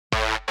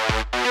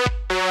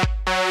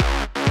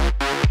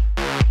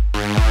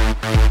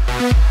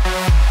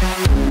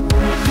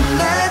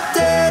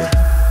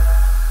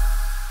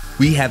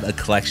We have a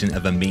collection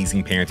of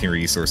amazing parenting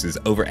resources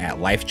over at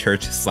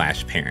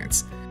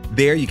lifechurch/parents.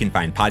 There you can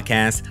find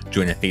podcasts,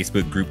 join a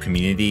Facebook group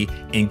community,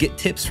 and get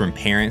tips from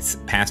parents,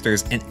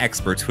 pastors, and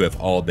experts who have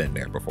all been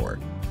there before.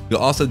 You'll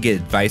also get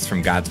advice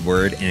from God's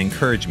Word and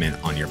encouragement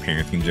on your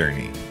parenting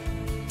journey.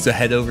 So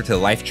head over to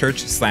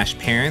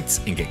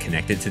lifechurch/parents and get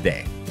connected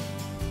today.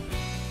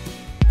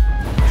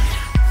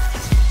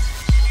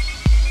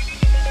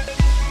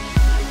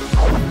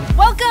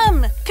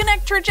 Welcome!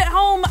 Connect Church at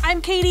Home.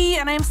 I'm Katie,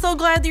 and I am so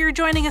glad that you're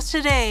joining us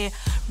today.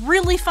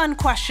 Really fun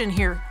question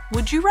here.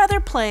 Would you rather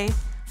play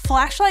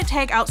flashlight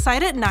tag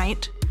outside at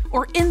night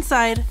or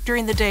inside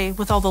during the day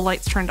with all the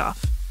lights turned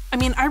off? I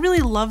mean, I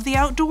really love the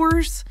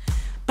outdoors,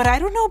 but I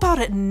don't know about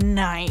at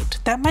night.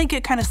 That might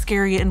get kind of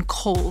scary and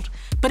cold.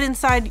 But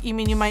inside, you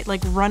might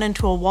like run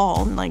into a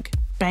wall and like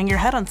bang your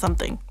head on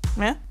something.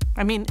 Yeah?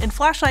 I mean, in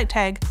flashlight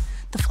tag,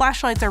 the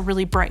flashlights are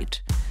really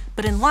bright.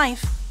 But in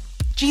life,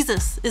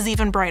 Jesus is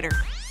even brighter.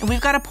 And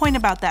we've got a point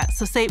about that,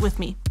 so say it with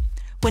me.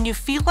 When you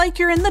feel like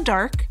you're in the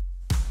dark,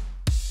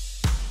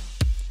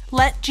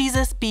 let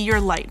Jesus be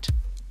your light.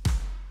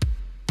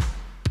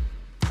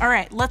 All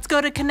right, let's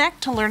go to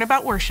Connect to learn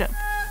about worship.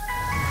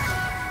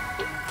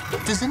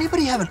 Does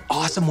anybody have an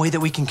awesome way that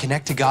we can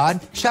connect to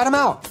God? Shout them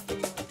out.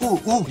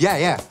 Ooh,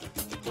 yeah.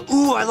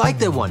 Ooh, I like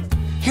that one.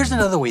 Here's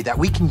another way that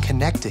we can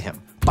connect to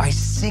Him, by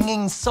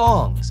singing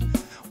songs.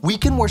 We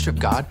can worship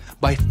God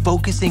by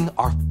focusing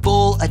our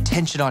full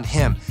attention on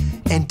Him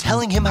and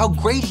telling Him how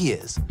great He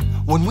is.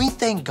 When we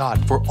thank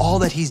God for all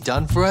that He's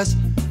done for us,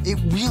 it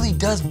really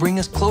does bring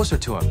us closer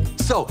to Him.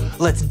 So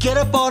let's get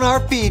up on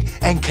our feet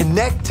and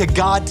connect to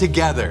God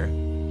together.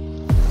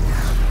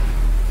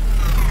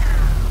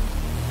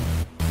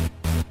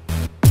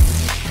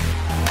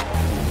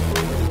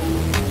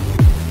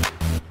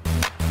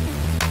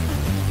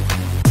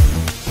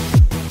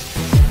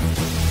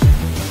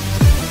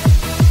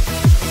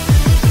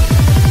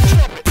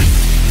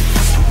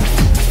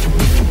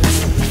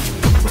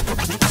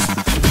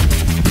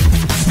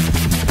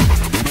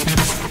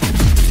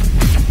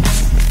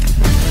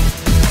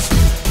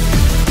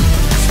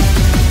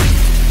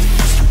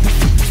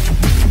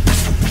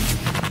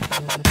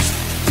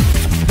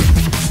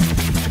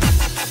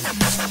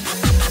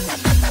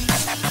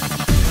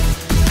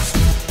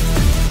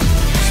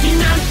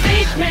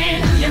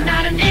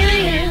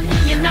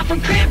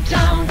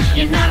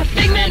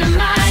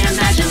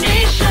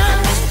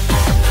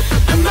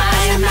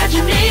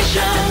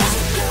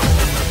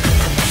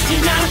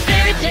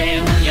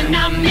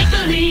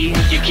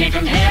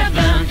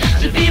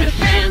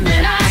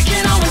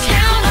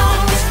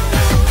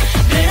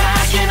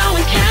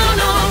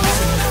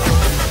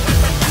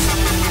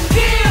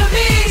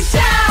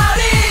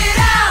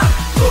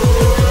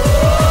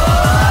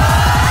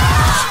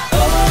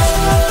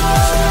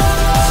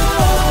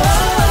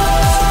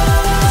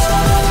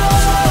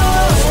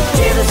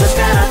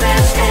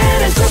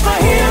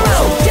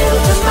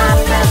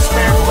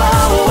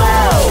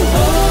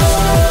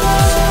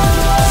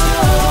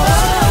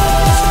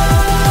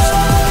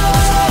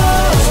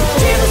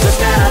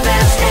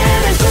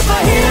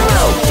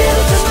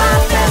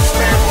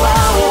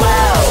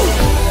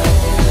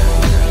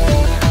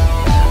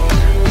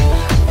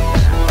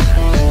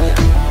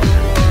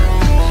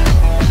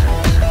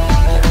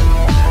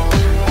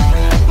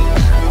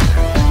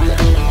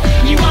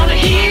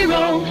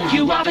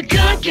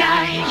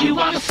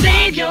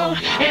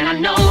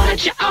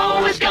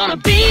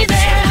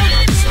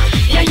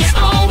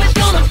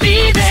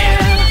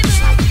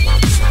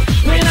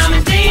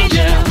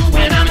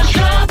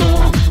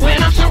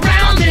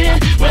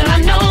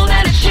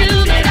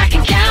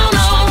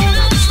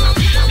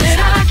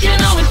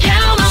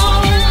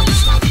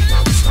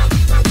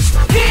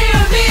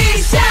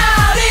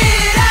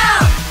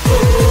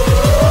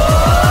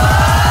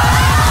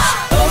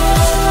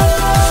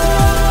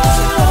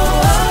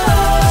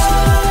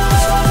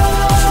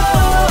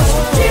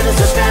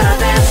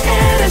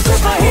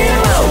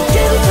 Superhero.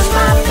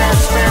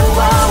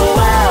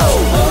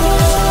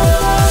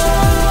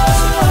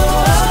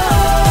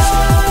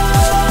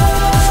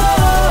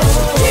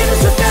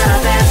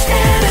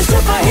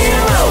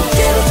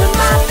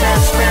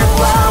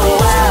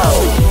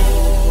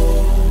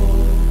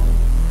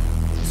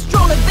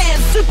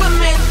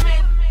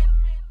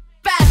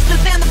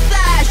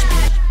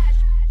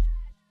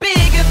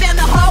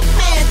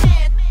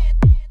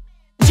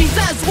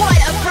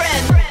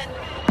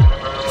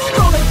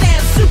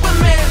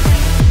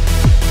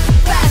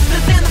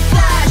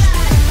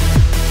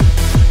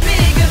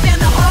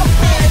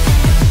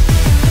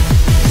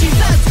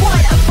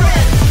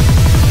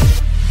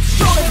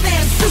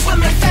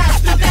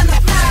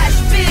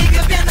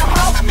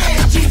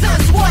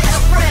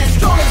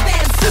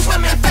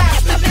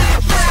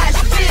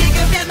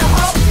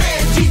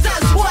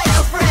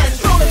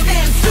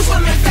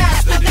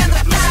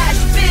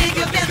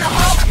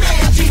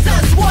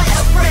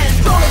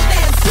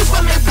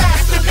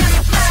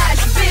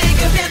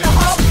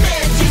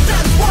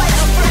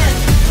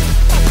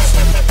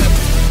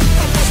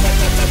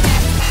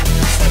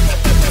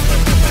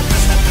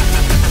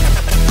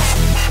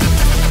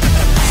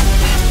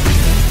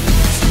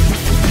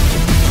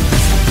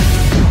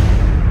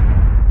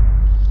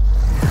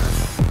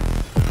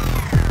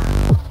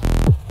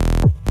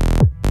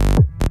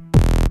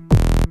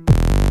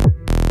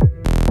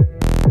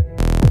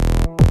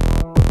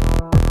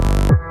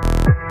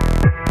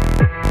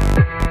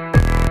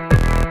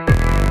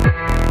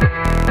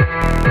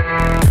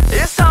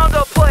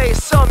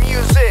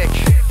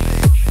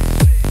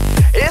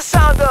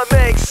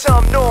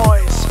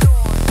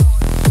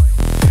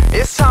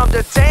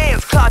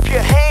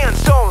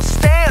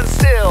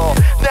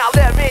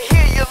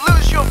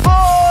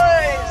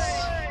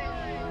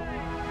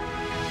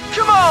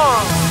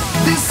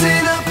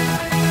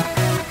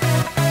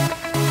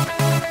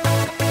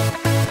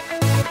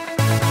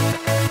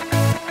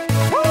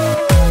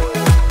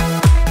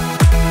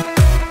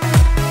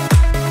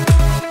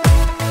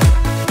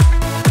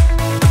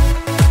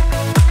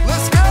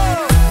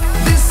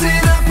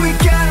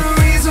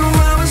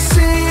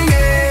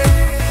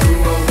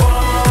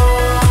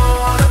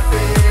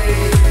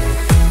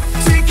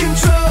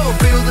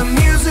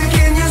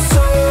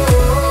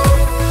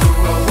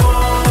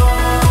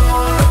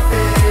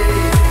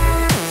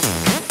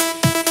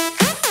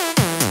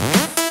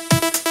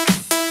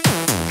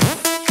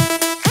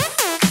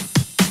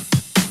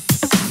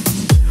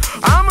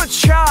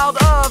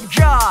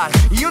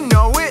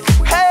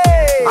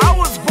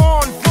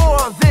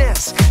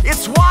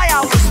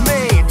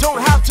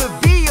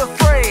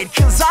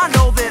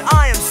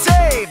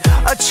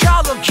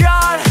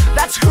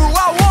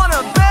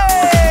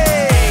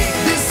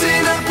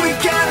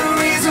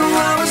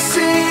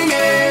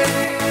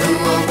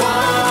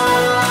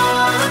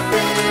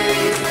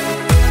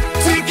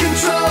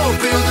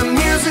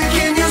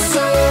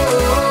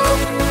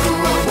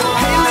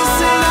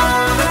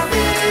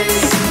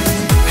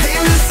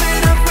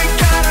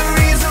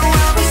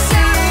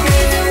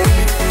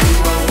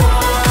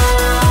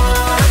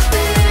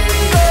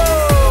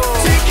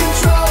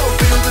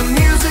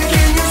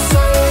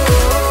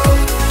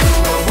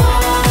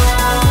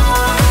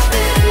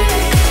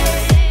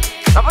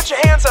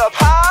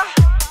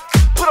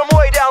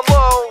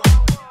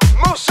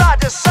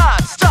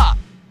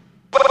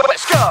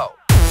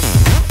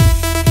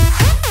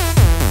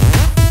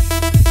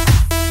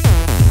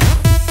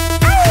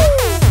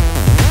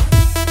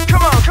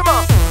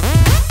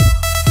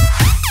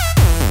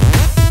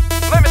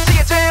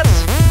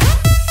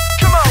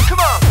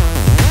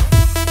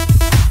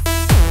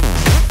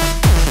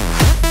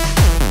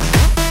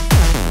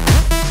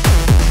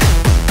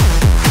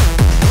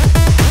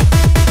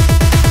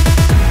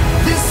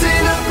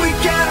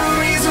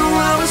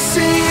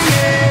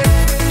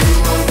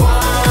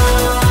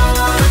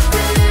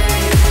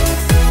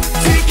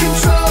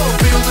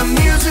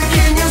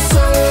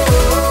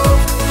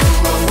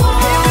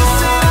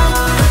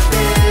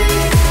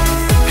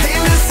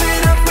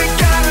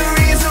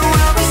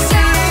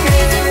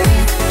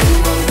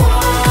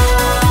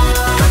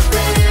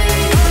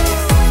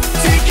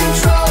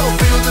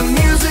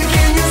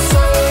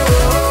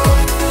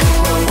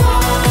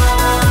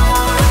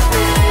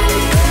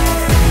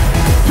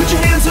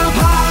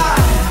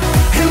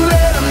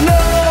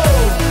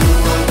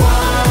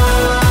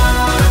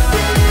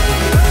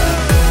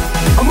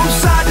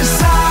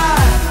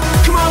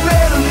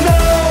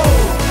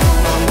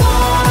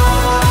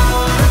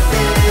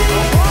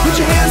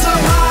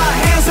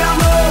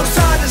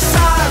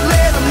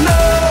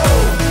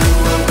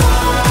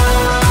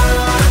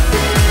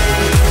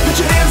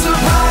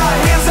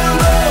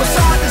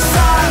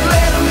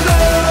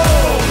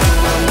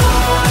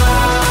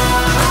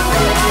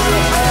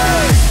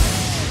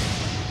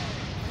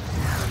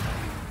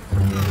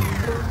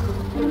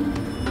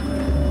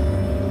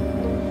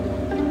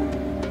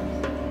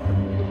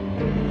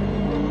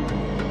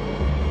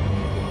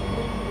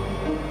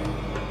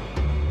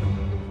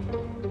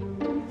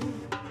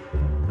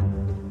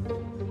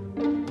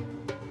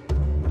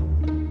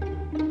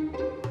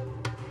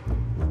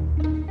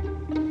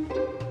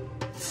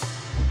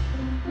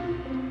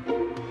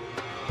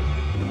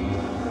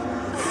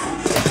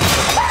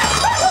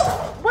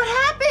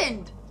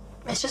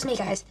 it's just me,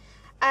 guys.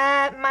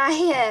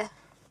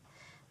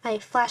 My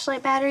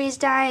flashlight batteries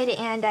died,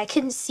 and I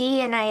couldn't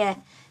see, and I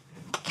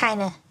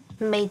kind of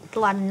made a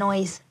lot of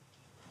noise.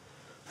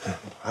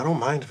 I don't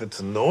mind if it's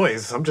a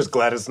noise. I'm just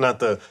glad it's not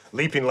the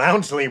leaping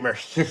lounge lemur.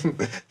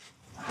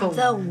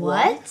 The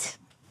what?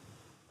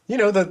 You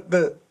know,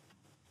 the...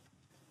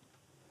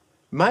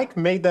 Mike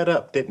made that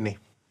up, didn't he?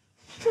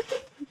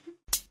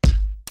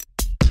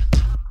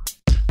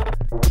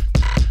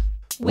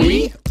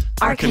 We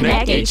are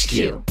Connect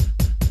HQ.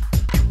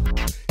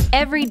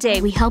 Every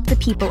day we help the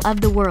people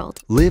of the world.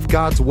 Live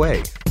God's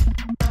way.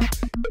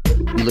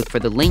 We look for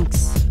the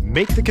links.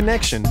 Make the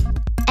connection.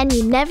 And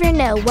you never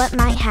know what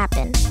might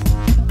happen.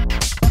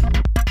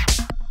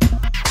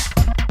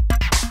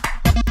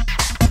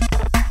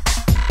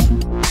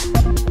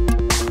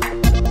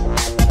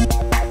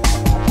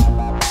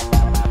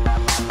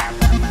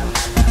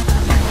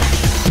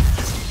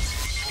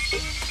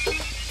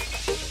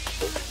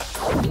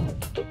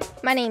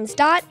 My name's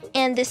Dot,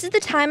 and this is the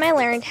time I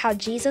learned how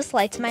Jesus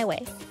lights my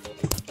way.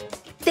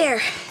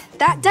 There,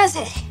 that does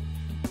it.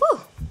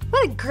 Whew,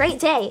 what a great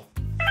day.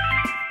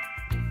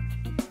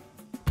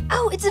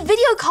 Oh, it's a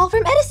video call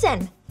from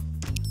Edison.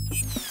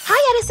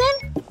 Hi,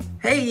 Edison.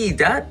 Hey,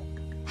 Dot.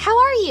 How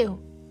are you?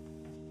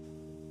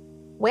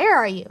 Where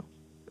are you?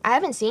 I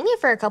haven't seen you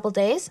for a couple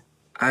days.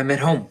 I'm at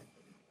home,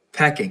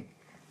 packing.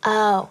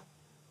 Oh.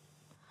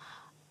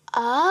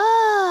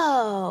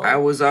 Oh. I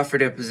was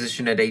offered a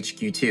position at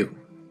HQ too,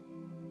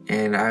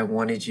 and I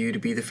wanted you to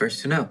be the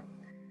first to know.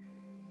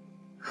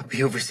 I'll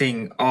be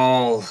overseeing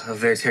all of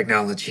their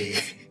technology.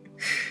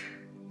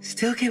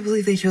 Still can't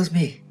believe they chose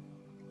me.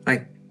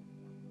 Like,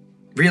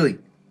 really.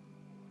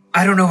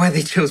 I don't know why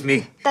they chose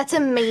me. That's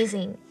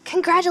amazing.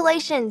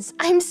 Congratulations.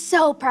 I'm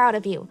so proud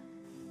of you.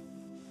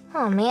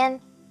 Oh, man.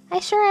 I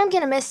sure am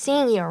gonna miss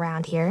seeing you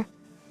around here.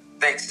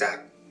 Thanks, Doc.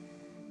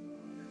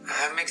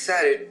 I'm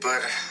excited,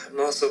 but I'm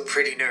also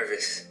pretty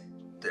nervous.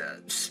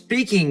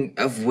 Speaking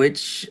of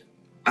which,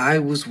 I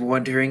was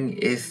wondering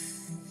if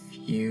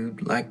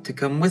you'd like to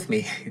come with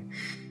me.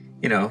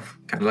 You know,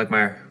 kind of like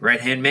my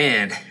right-hand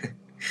man.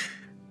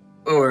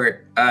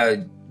 Or,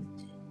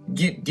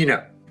 you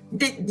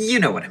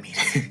know what I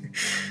mean.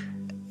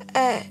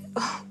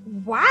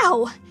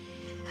 Wow.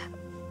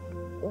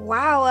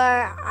 Wow,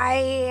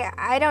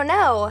 I don't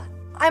know.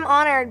 I'm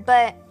honored,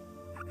 but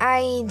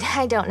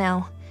I don't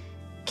know.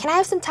 Can I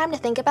have some time to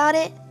think about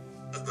it?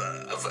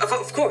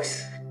 Of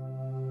course.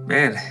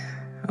 Man,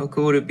 how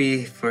cool would it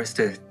be for us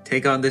to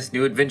take on this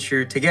new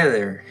adventure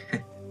together?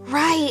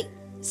 Right.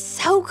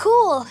 So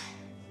cool.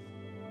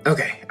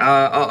 Okay,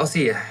 I'll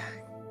see ya.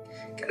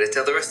 Gotta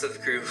tell the rest of the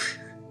crew.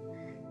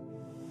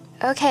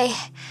 Okay.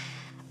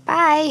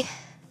 Bye.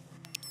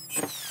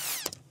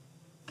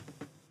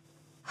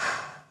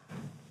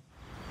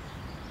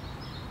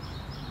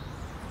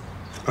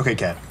 Okay,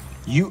 Kat,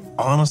 you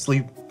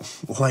honestly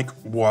like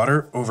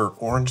water over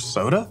orange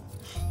soda?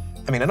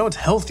 I mean, I know it's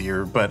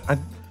healthier, but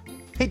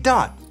Hey,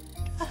 Dot.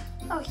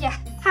 Oh, yeah.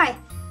 Hi.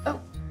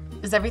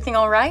 Is everything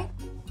all right?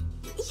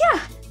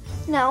 Yeah.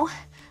 No,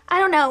 I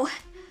don't know.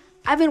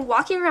 I've been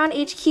walking around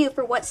HQ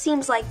for what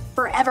seems like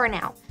forever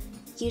now.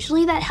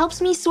 Usually that helps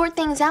me sort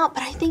things out,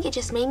 but I think it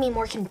just made me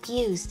more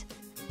confused.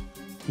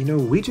 You know,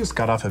 we just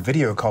got off a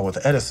video call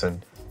with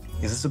Edison.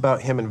 Is this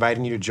about him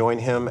inviting you to join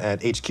him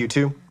at HQ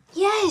too?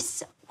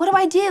 Yes. What do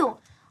I do?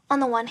 On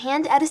the one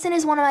hand, Edison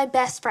is one of my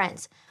best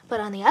friends. But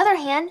on the other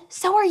hand,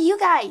 so are you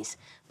guys.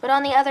 But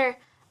on the other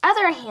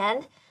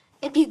hand,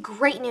 it'd be a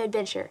great new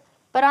adventure.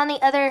 But on the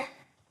other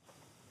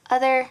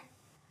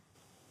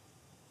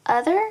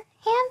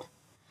hand,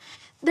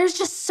 there's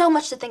just so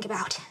much to think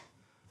about.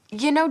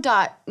 You know,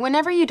 Dot,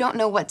 whenever you don't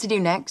know what to do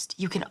next,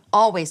 you can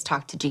always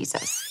talk to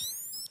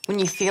Jesus. When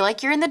you feel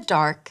like you're in the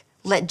dark,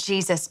 let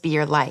Jesus be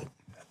your light.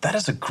 That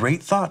is a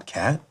great thought,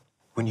 Kat.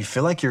 When you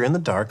feel like you're in the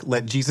dark,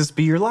 let Jesus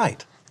be your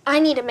light. I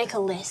need to make a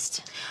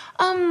list.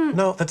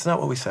 No, that's not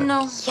what we said.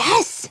 No.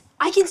 Yes!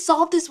 I can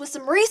solve this with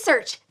some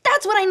research.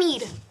 That's what I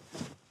need.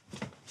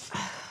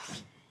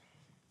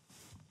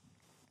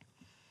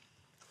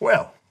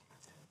 Well,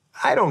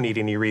 I don't need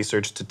any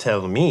research to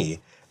tell me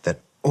that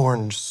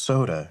orange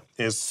soda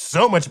is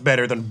so much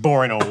better than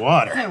boring old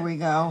water. There we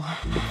go.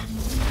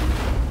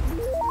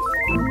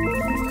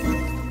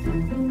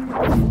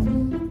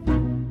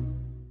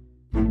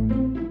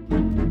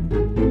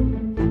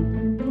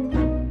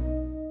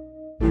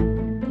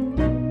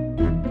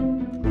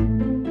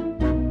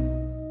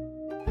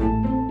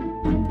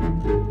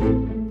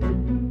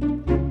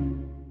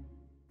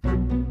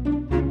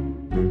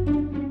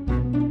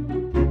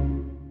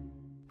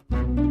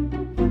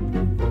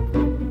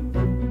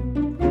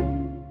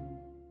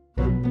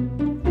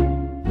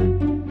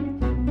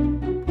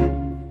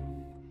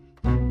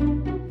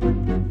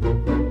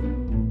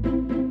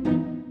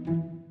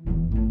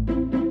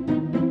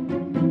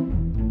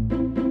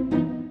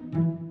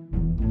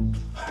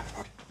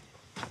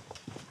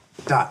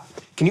 Dot,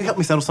 can you help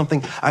me settle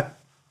something?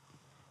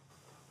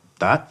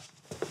 Dot?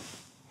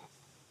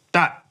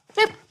 Dot!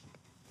 Yep.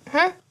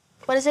 Huh?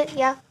 What is it?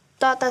 Yeah.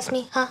 Dot, that's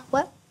me. Huh?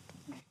 What?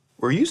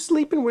 Were you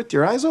sleeping with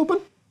your eyes open?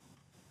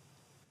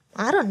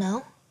 I don't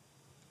know.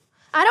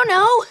 I don't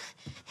know.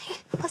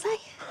 Was I?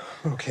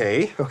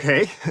 Okay.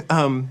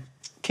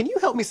 Can you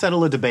help me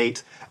settle a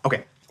debate?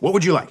 Okay, what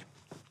would you like?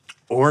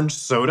 Orange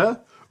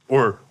soda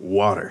or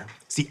water?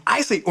 See,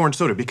 I say orange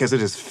soda because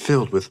it is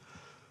filled with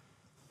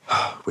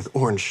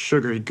orange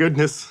sugary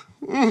goodness.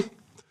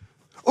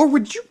 Or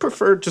would you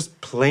prefer just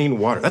plain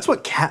water? That's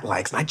what Kat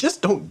likes, and I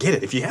just don't get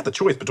it. If you had the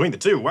choice between the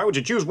two, why would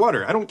you choose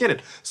water? I don't get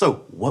it.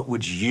 So, what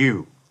would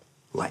you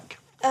like?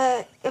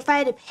 If I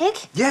had to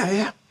pick?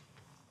 Yeah.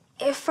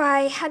 If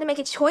I had to make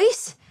a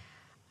choice?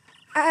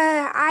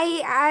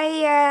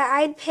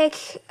 I'd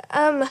pick,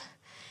 I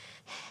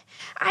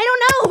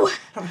don't know.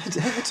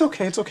 It's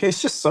okay.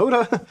 It's just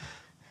soda.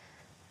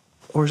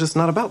 Or is this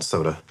not about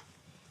soda?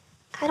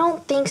 I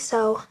don't think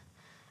so.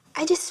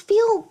 I just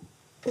feel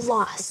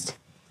lost.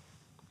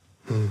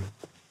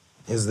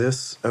 Is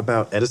this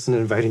about Edison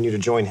inviting you to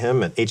join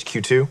him at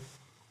HQ2?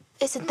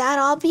 Is it that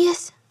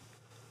obvious?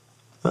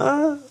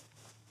 A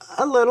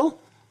little.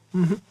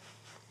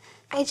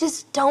 I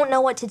just don't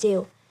know what to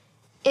do.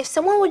 If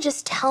someone would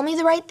just tell me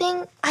the right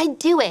thing, I'd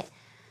do it.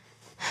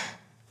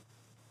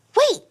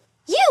 Wait,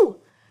 you!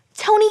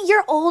 Tony,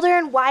 you're older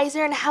and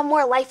wiser and have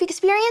more life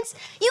experience.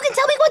 You can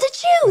tell me what to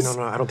choose!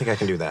 No, I don't think I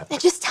can do that. Now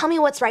just tell me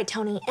what's right,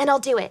 Tony, and I'll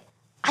do it.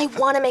 I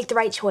want to make the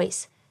right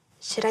choice.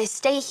 Should I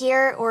stay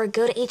here or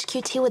go to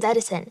HQ2 with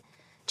Edison?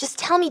 Just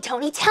tell me,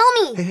 Tony, tell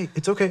me! Hey,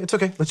 it's okay.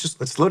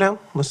 Let's slow down.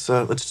 Let's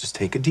just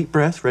take a deep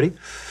breath. Ready?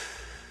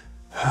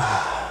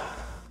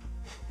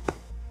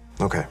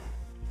 Okay.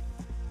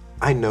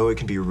 I know it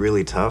can be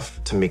really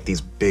tough to make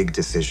these big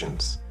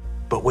decisions,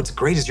 but what's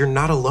great is you're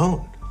not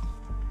alone.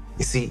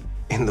 You see,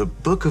 in the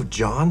book of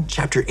John,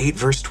 chapter 8,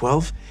 verse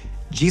 12,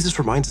 Jesus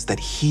reminds us that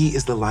he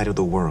is the light of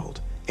the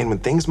world. And when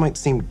things might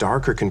seem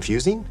dark or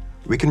confusing,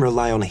 we can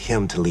rely on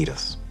him to lead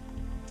us.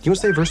 You want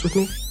to say a verse with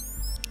me?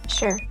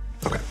 Sure.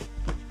 Okay.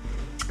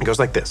 It goes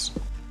like this.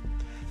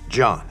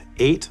 John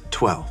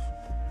 8:12.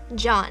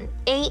 John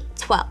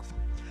 8:12.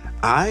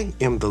 I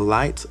am the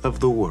light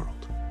of the world.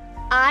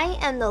 I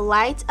am the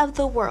light of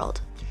the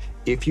world.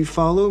 If you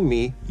follow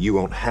me, you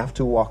won't have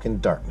to walk in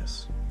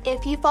darkness.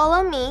 If you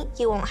follow me,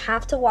 you won't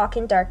have to walk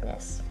in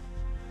darkness.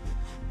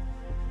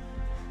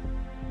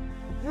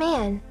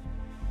 Man,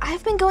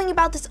 I've been going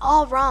about this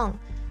all wrong.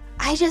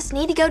 I just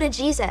need to go to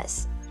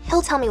Jesus.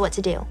 He'll tell me what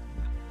to do.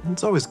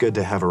 It's always good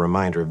to have a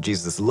reminder of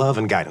Jesus' love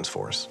and guidance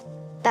for us.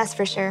 That's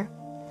for sure.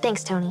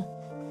 Thanks, Tony.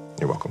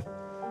 You're welcome.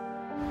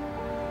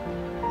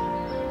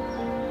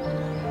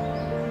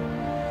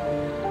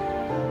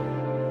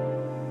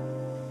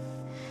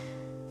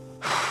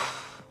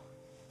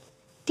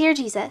 Dear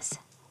Jesus,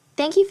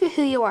 thank you for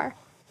who you are.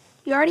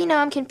 You already know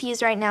I'm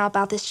confused right now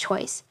about this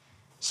choice.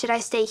 Should I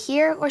stay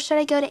here or should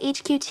I go to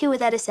HQ2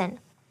 with Edison?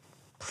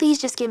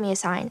 Please just give me a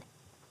sign.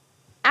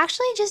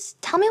 Actually,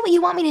 just tell me what you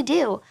want me to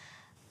do.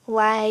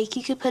 Like,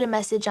 you could put a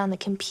message on the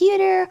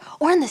computer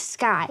or in the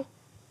sky.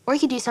 Or you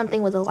could do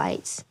something with the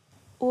lights.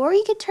 Or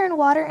you could turn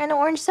water into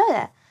orange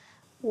soda.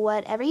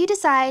 Whatever you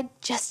decide,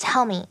 just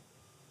tell me,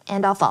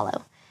 and I'll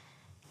follow.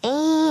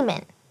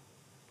 Amen.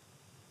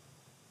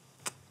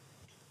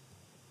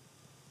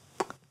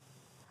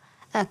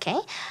 Okay,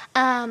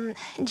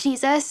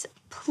 Jesus,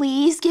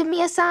 please give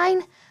me a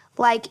sign,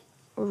 like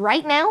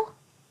right now?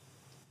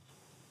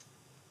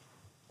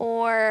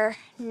 Or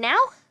now?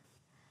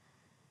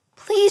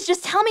 Please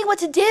just tell me what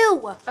to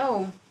do.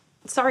 Oh,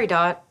 sorry,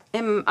 Dot.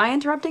 Am I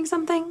interrupting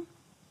something?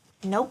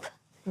 Nope,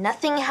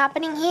 nothing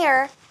happening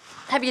here.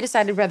 Have you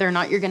decided whether or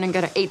not you're gonna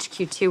go to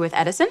HQ2 with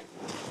Edison?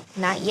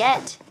 Not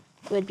yet.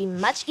 It would be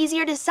much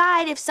easier to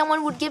decide if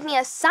someone would give me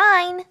a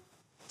sign.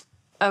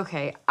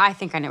 Okay, I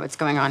think I know what's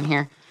going on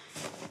here.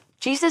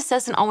 Jesus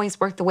doesn't always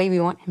work the way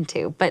we want him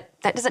to, but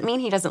that doesn't mean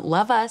he doesn't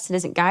love us and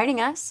isn't guiding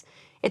us.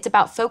 It's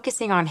about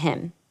focusing on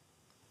him.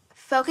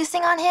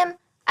 Focusing on him?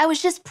 I was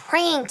just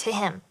praying to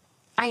him.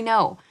 I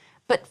know,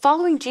 but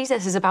following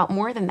Jesus is about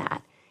more than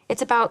that.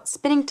 It's about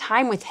spending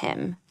time with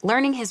him,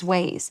 learning his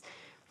ways,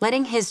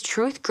 letting his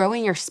truth grow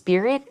in your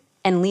spirit,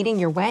 and leading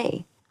your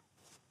way.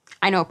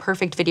 I know a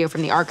perfect video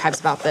from the archives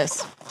about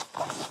this.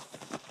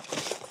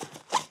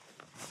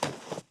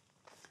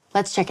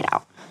 Let's check it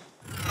out.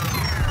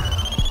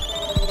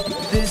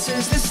 This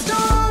is the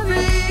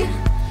story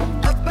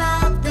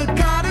about the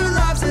God who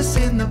loves us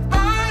in the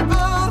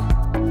Bible.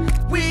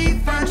 We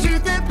found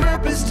truth and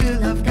purpose to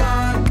love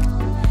God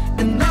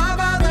and love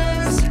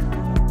others.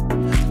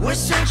 We're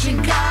searching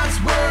God's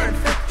word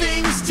for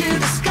things to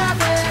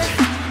discover.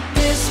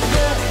 This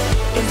book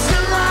is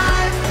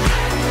alive,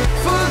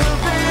 full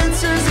of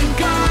answers and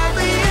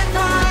godly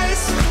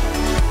advice.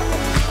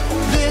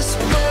 This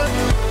book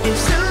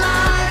is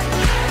alive.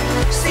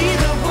 See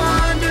the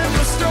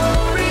wonderful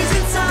stories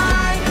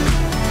inside.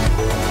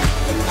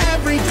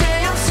 Every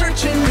day I'm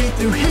searching, read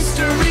through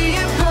history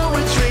and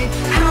poetry.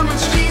 How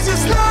much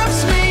Jesus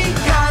loves me.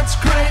 God's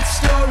great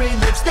story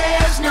lives.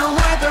 There's no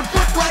other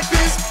book like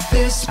this.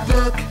 This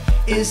book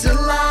is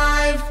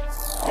alive.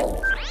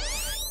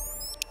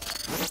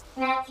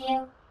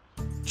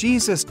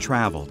 Jesus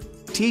traveled,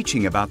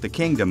 teaching about the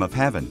kingdom of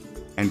heaven,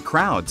 and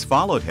crowds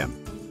followed him.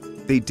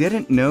 They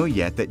didn't know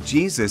yet that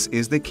Jesus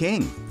is the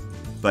king,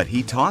 but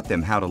he taught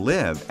them how to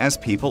live as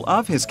people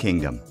of his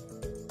kingdom.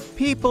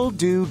 People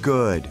do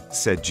good,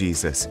 said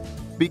Jesus,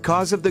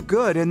 because of the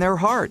good in their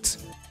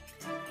hearts.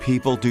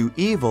 People do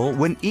evil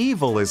when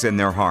evil is in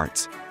their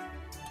hearts.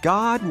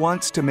 God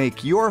wants to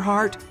make your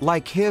heart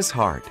like his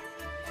heart.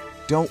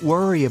 Don't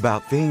worry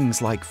about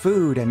things like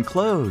food and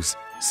clothes,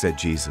 said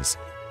Jesus.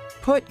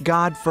 Put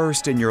God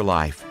first in your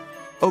life.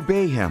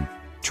 Obey him.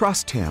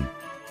 Trust him.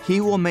 He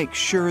will make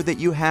sure that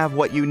you have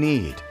what you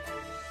need.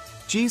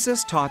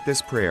 Jesus taught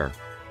this prayer.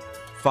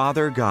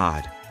 Father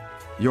God,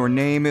 your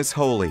name is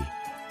holy.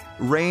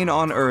 Reign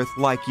on earth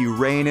like you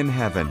reign in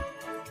heaven.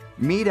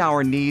 Meet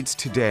our needs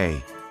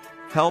today.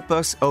 Help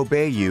us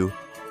obey you.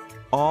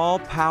 All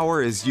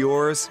power is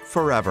yours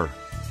forever.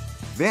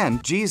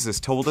 Then Jesus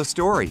told a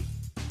story.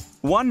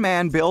 One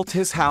man built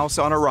his house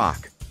on a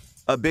rock.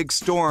 A big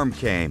storm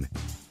came.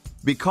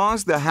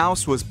 Because the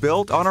house was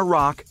built on a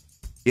rock,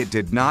 it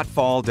did not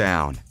fall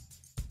down.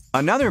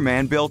 Another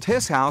man built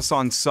his house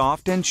on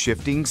soft and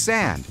shifting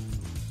sand.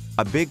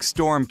 A big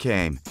storm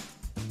came.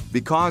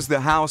 Because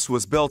the house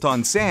was built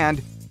on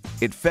sand,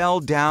 it fell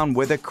down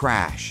with a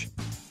crash.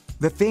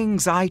 The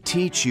things I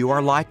teach you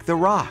are like the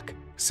rock,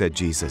 said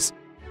Jesus.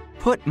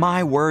 Put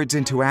my words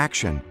into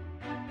action,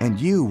 and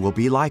you will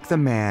be like the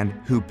man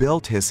who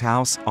built his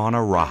house on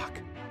a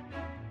rock.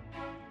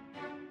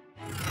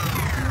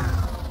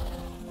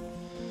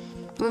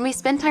 When we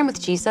spend time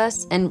with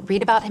Jesus and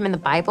read about him in the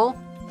Bible,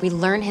 we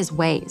learn his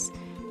ways.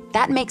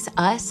 That makes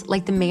us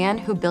like the man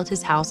who built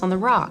his house on the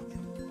rock.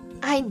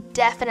 I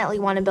definitely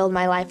want to build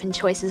my life and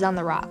choices on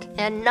the rock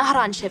and not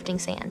on shifting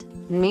sand.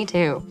 Me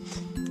too.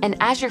 And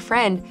as your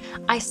friend,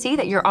 I see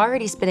that you're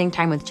already spending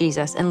time with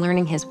Jesus and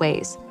learning his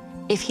ways.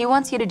 If he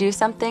wants you to do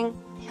something,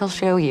 he'll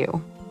show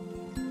you.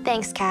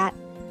 Thanks, Kat.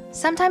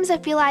 Sometimes I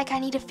feel like I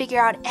need to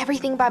figure out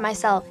everything by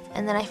myself,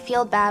 and then I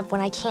feel bad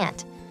when I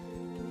can't.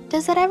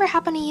 Does that ever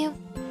happen to you?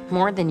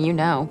 More than you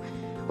know.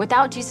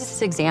 Without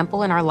Jesus'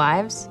 example in our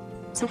lives,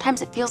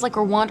 sometimes it feels like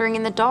we're wandering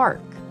in the dark.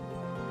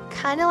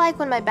 Kinda like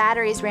when my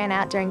batteries ran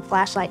out during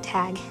flashlight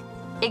tag.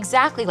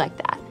 Exactly like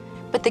that.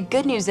 But the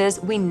good news is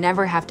we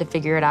never have to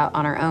figure it out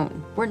on our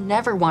own. We're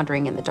never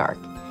wandering in the dark.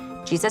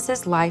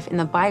 Jesus' life in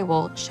the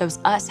Bible shows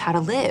us how to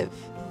live.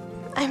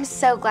 I'm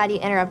so glad you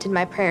interrupted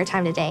my prayer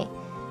time today.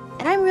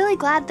 And I'm really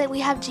glad that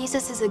we have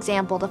Jesus'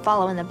 example to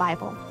follow in the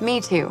Bible.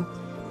 Me too.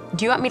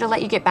 Do you want me to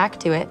let you get back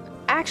to it?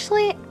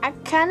 Actually, I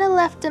kinda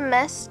left a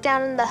mess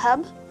down in the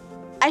hub.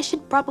 I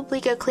should probably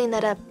go clean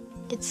that up.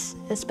 It's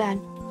bad.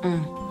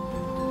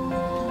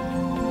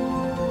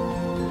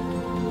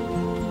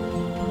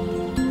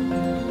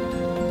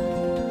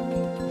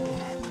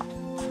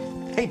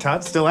 Hey,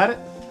 Todd, still at it?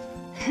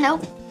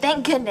 Nope,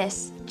 thank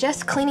goodness.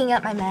 Just cleaning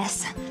up my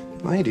mess.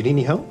 Hey, do you need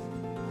any help?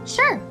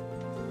 Sure.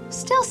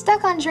 Still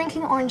stuck on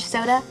drinking orange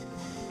soda.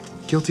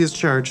 Guilty as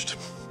charged.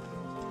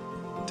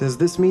 Does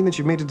this mean that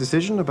you've made a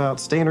decision about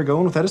staying or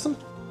going with Edison?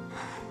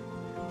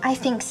 I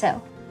think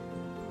so.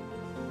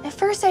 At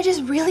first, I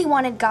just really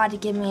wanted God to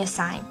give me a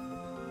sign.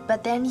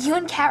 But then you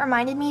and Kat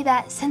reminded me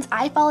that since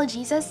I follow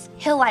Jesus,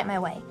 he'll light my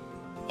way.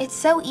 It's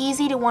so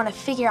easy to want to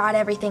figure out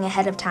everything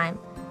ahead of time.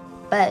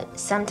 But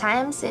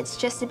sometimes it's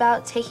just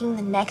about taking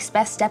the next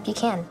best step you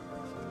can.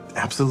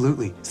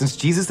 Absolutely. Since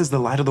Jesus is the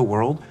light of the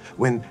world,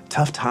 when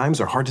tough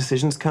times or hard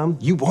decisions come,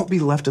 you won't be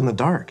left in the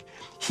dark.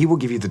 He will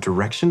give you the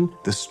direction,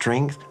 the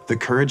strength, the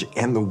courage,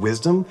 and the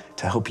wisdom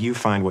to help you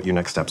find what your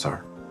next steps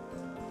are.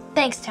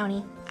 Thanks,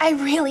 Tony. I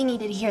really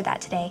needed to hear that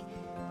today.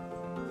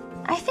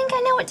 I think I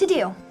know what to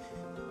do.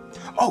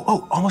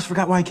 Oh, almost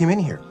forgot why I came in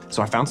here.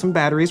 So I found some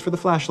batteries for the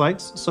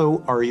flashlights.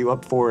 So are you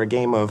up for a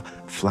game of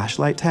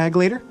flashlight tag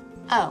later?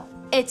 Oh,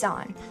 it's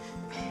on.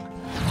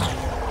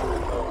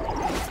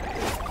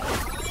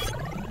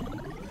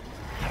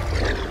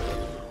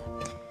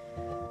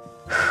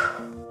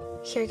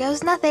 Here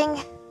goes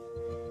nothing.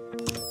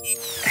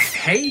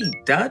 Hey,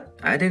 Dad.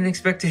 I didn't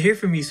expect to hear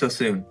from you so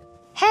soon.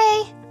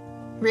 Hey!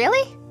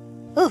 Really?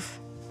 Oof.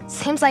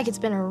 Seems like it's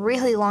been a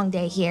really long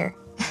day here.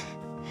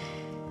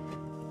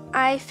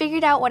 I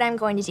figured out what I'm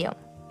going to do.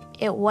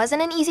 It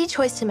wasn't an easy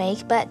choice to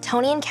make, but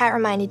Tony and Kat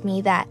reminded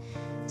me that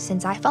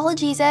since I follow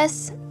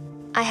Jesus,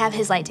 I have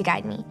his light to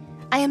guide me.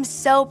 I am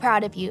so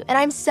proud of you, and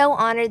I'm so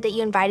honored that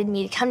you invited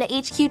me to come to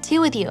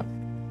HQ2 with you.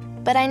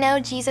 But I know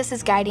Jesus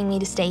is guiding me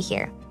to stay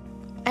here.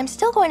 I'm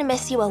still going to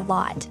miss you a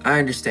lot. I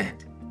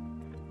understand.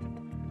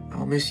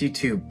 I'll miss you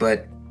too,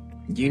 but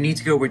you need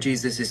to go where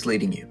Jesus is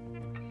leading you.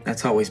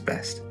 That's always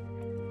best.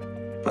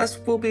 Plus,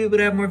 we'll be able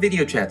to have more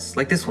video chats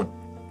like this one.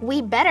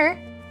 We better.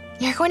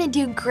 You're going to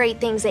do great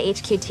things at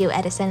HQ2,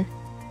 Edison.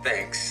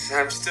 Thanks.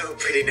 I'm still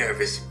pretty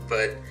nervous,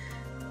 but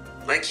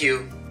like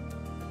you,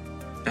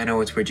 I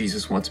know it's where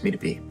Jesus wants me to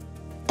be.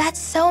 That's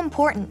so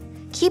important.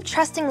 Keep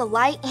trusting the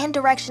light and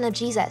direction of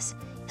Jesus.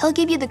 He'll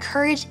give you the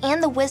courage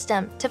and the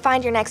wisdom to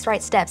find your next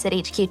right steps at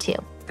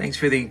HQ2. Thanks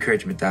for the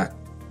encouragement, Dot.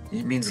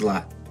 It means a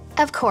lot.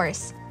 Of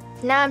course.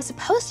 Now I'm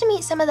supposed to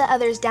meet some of the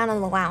others down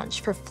in the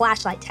lounge for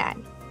flashlight tag.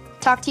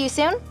 Talk to you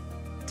soon?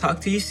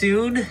 talk to you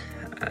soon.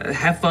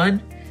 Have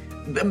fun.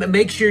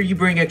 Make sure you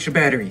bring extra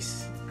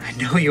batteries. I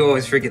know you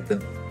always forget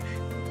them.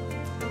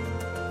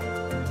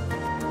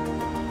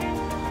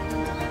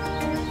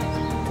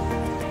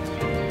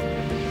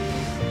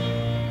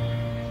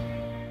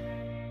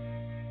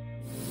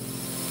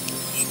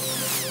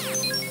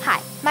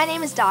 Hi, my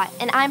name is Dot,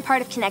 and I'm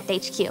part of Connect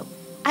HQ.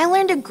 I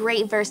learned a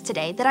great verse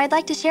today that I'd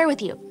like to share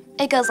with you.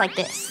 It goes like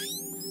this.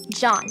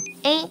 John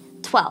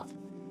 8:12.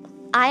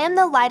 I am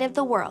the light of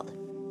the world.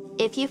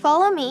 If you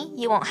follow me,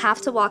 you won't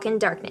have to walk in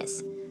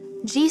darkness.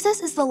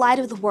 Jesus is the light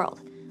of the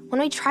world. When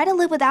we try to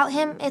live without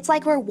him, it's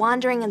like we're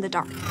wandering in the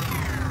dark.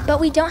 But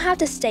we don't have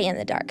to stay in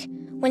the dark.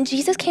 When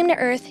Jesus came to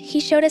earth, he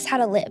showed us how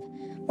to live.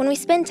 When we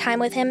spend time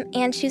with him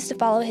and choose to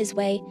follow his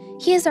way,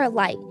 he is our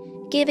light,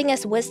 giving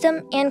us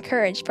wisdom and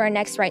courage for our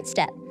next right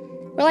step.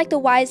 We're like the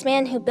wise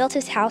man who built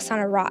his house on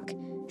a rock,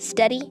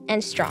 steady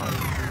and strong.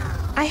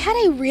 I had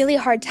a really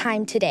hard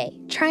time today,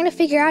 trying to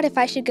figure out if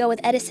I should go with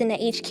Edison to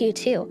HQ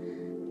too.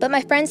 But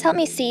my friends helped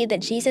me see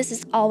that Jesus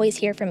is always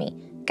here for me,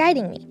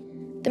 guiding me.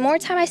 The more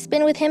time I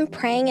spend with him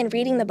praying and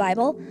reading the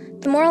Bible,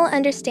 the more I'll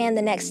understand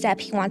the next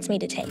step he wants me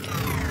to take.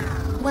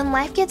 When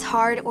life gets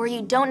hard or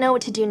you don't know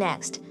what to do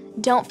next,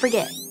 don't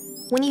forget.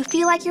 When you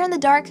feel like you're in the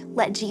dark,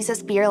 let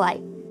Jesus be your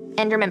light.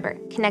 And remember,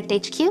 Connect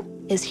HQ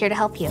is here to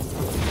help you.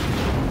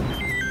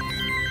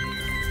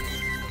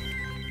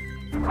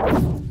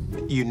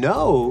 You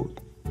know,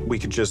 we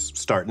could just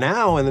start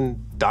now and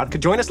then Dot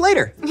could join us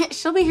later.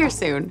 She'll be here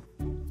soon.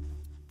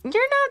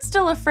 You're not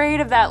still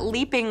afraid of that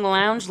leaping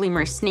lounge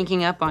lemur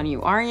sneaking up on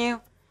you, are you?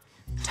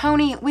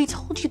 Tony, we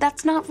told you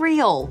that's not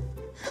real.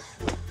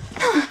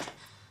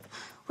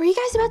 Were you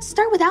guys about to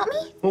start without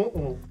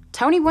me?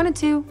 Tony wanted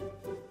to.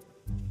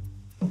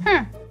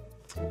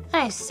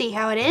 I see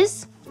how it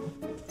is.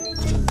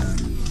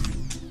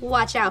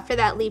 Watch out for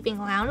that leaping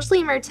lounge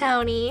lemur,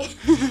 Tony.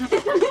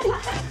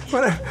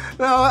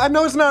 No, I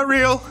know it's not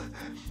real.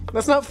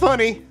 That's not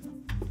funny.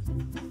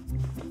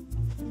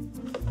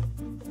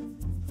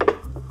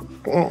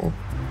 Oh.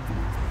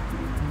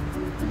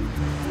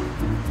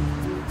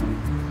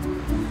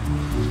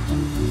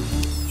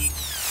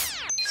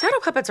 Shadow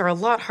puppets are a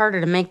lot harder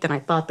to make than I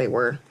thought they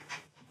were.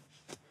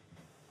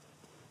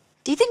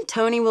 Do you think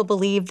Tony will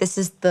believe this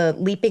is the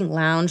leaping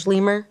lounge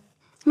lemur?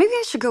 Maybe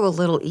I should go a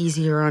little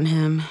easier on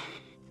him.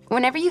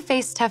 Whenever you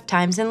face tough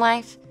times in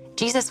life,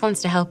 Jesus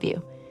wants to help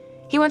you.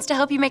 He wants to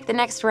help you make the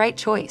next right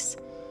choice.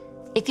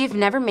 If you've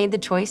never made the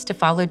choice to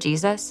follow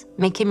Jesus,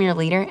 make him your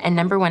leader and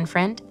number one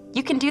friend,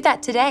 you can do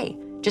that today.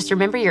 Just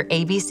remember your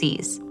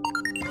ABCs.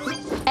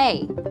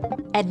 A,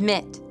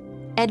 admit.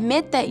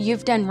 Admit that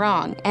you've done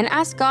wrong and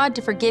ask God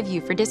to forgive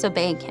you for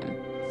disobeying him.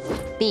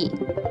 B,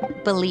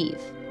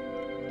 believe.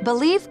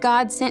 Believe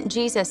God sent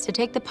Jesus to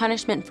take the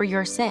punishment for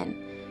your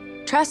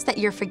sin. Trust that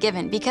you're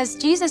forgiven because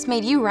Jesus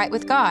made you right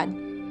with God.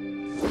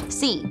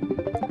 C,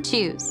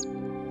 choose.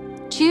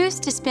 Choose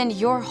to spend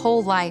your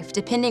whole life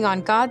depending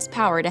on God's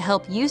power to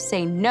help you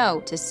say no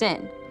to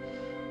sin.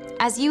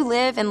 As you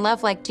live and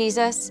love like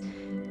Jesus,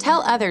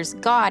 tell others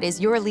God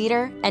is your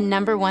leader and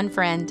number one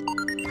friend.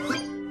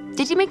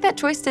 Did you make that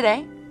choice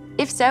today?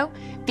 If so,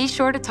 be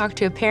sure to talk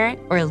to a parent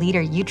or a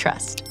leader you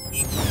trust.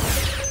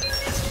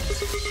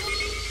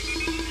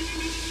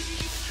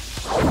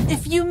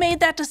 If you made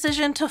that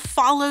decision to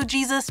follow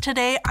Jesus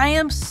today, I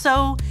am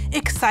so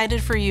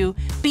excited for you.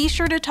 Be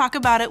sure to talk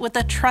about it with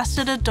a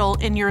trusted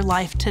adult in your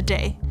life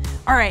today.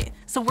 All right,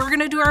 so we're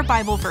gonna do our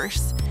Bible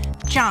verse.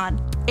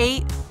 John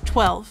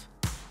 8:12.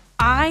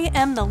 I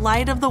am the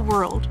light of the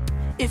world.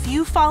 If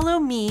you follow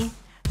me,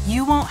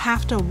 you won't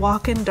have to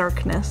walk in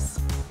darkness.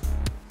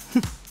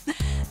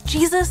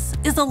 Jesus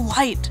is a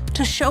light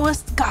to show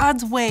us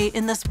God's way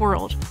in this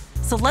world.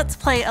 So let's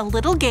play a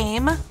little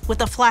game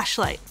with a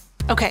flashlight.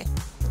 Okay,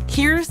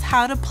 here's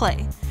how to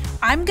play.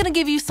 I'm gonna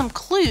give you some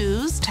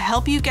clues to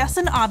help you guess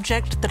an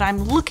object that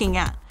I'm looking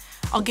at.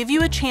 I'll give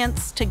you a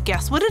chance to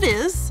guess what it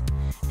is,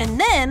 and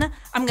then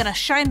I'm gonna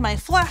shine my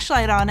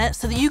flashlight on it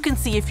so that you can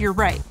see if you're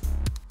right.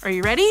 Are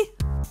you ready?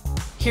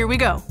 Here we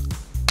go.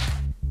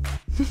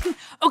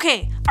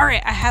 Okay, all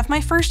right, I have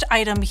my first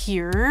item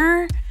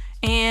here.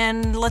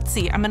 And let's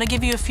see, I'm gonna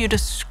give you a few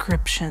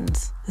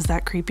descriptions. Is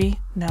that creepy?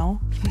 No?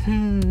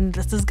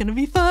 This is gonna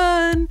be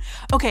fun.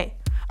 Okay,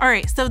 all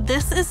right, so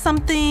this is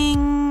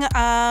something,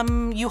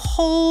 you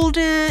hold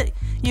it,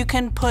 you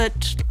can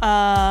put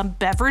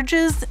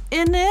beverages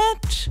in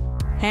it.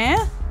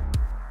 Huh?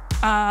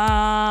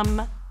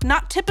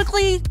 Not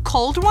typically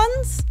cold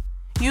ones,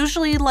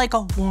 usually like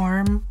a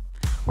warm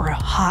or a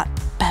hot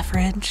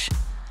beverage,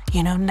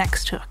 you know,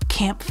 next to a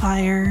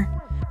campfire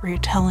where you're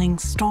telling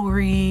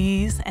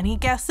stories. Any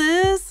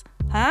guesses?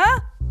 Huh?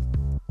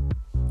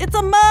 It's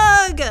a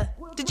mug!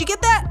 Did you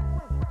get that?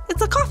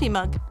 It's a coffee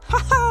mug.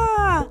 Ha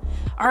ha!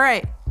 All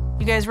right,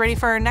 you guys ready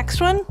for our next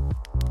one?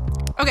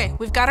 Okay,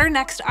 we've got our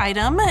next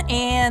item,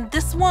 and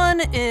this one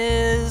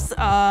is,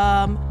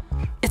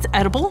 it's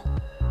edible.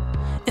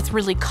 It's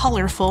really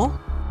colorful.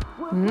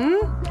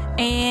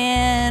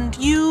 And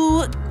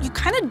you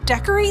kind of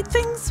decorate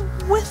things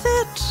with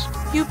it.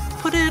 You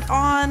put it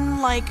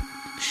on like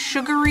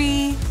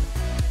sugary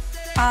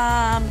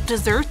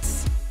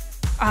desserts.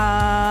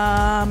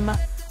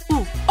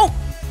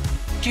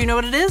 Do you know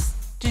what it is?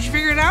 Did you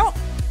figure it out?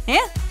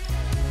 Yeah?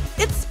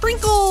 It's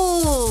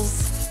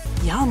sprinkles.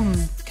 Yum.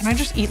 Can I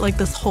just eat like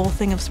this whole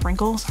thing of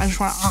sprinkles? I just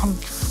want to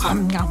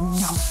yum.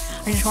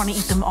 I just want to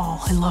eat them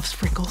all. I love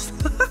sprinkles.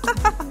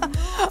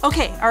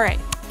 Okay, all right.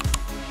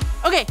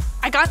 Okay,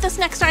 I got this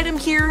next item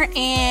here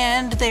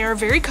and they are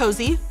very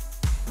cozy.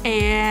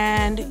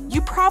 And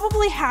you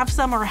probably have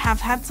some or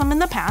have had some in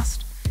the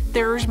past.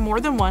 There's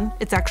more than one.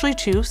 It's actually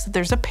two, so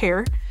there's a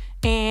pair.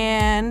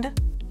 And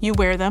you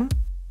wear them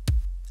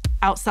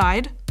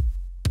outside,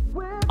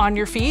 on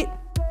your feet.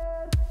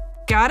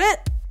 Got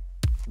it?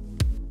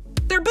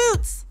 They're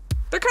boots.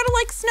 They're kind of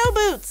like snow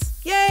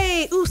boots.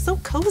 Yay. Ooh, so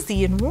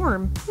cozy and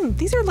warm.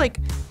 These are like,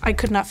 I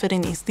could not fit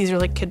in these. These are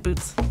like kid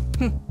boots.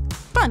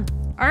 Fun.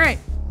 All right,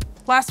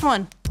 last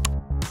one.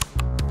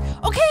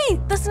 Okay,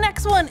 this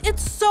next one,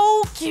 it's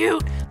so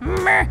cute.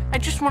 I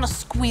just want to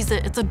squeeze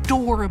it. It's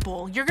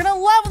adorable. You're gonna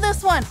love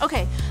this one.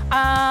 Okay,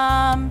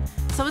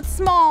 so it's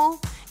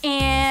small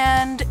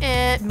and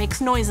it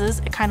makes noises.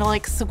 It kind of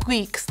like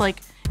squeaks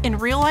like in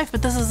real life,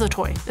 but this is a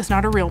toy. It's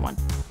not a real one.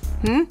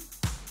 Do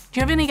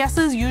you have any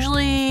guesses?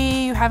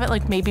 Usually you have it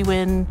like maybe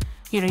when,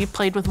 you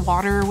played with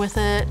water with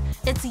it.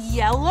 It's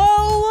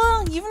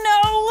yellow,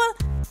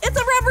 it's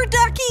a rubber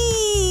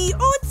ducky.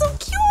 Oh, it's so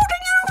cute.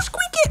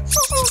 Squeak it.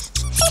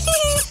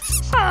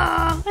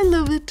 I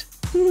love it.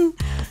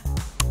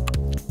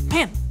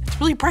 Man, it's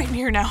really bright in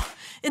here now.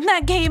 In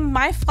that game,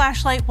 my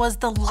flashlight was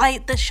the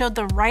light that showed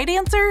the right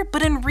answer,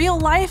 but in real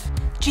life,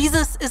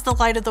 Jesus is the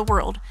light of the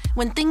world.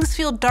 When things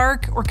feel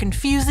dark or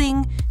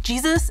confusing,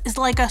 Jesus is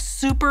like a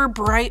super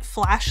bright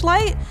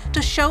flashlight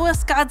to show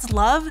us God's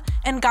love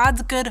and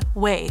God's good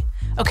way.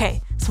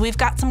 Okay, so we've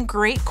got some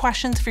great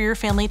questions for your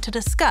family to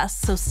discuss,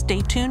 so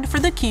stay tuned for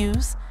the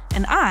cues,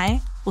 and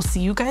I will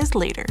see you guys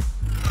later.